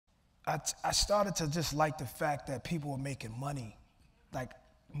I started to just like the fact that people were making money, like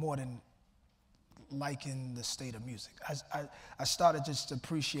more than liking the state of music. I started just to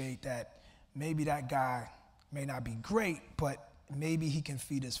appreciate that maybe that guy may not be great, but maybe he can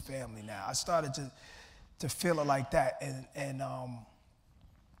feed his family now. I started to feel it like that, and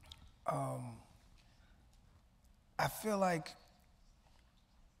I feel like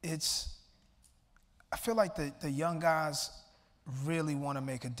the young guys really want to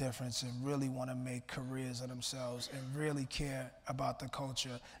make a difference and really want to make careers of themselves and really care about the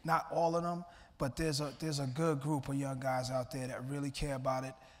culture. Not all of them, but there's a good group of young guys out there that really care about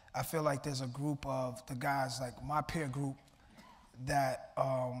it. I feel like there's a group of the guys, like my peer group, that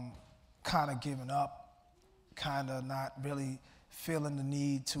kind of giving up, kind of not really feeling the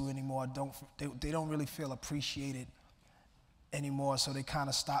need to anymore. They don't really feel appreciated anymore, so they kind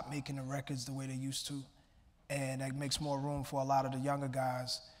of stop making the records the way they used to. And that makes more room for a lot of the younger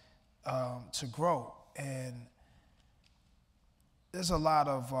guys to grow. And there's a lot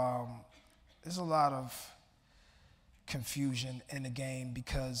of confusion in the game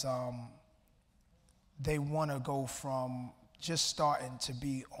because they want to go from just starting to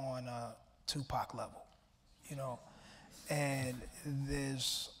be on a Tupac level, you know, and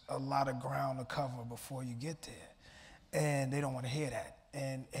there's a lot of ground to cover before you get there, and they don't want to hear that.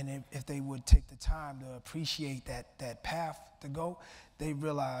 And if they would take the time to appreciate that path to go, they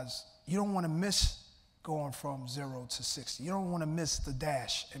realize you don't want to miss going from 0 to 60. You don't want to miss the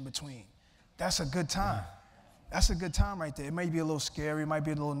dash in between. That's a good time. That's a good time right there. It may be a little scary, it might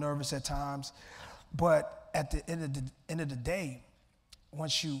be a little nervous at times, but at the end of the day,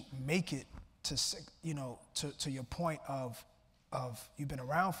 once you make it to, you know, to your point of you've been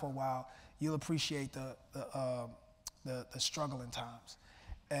around for a while, you'll appreciate the struggling times.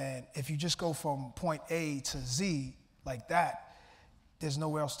 And if you just go from point A to Z like that, there's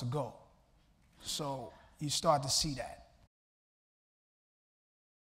nowhere else to go. So you start to see that.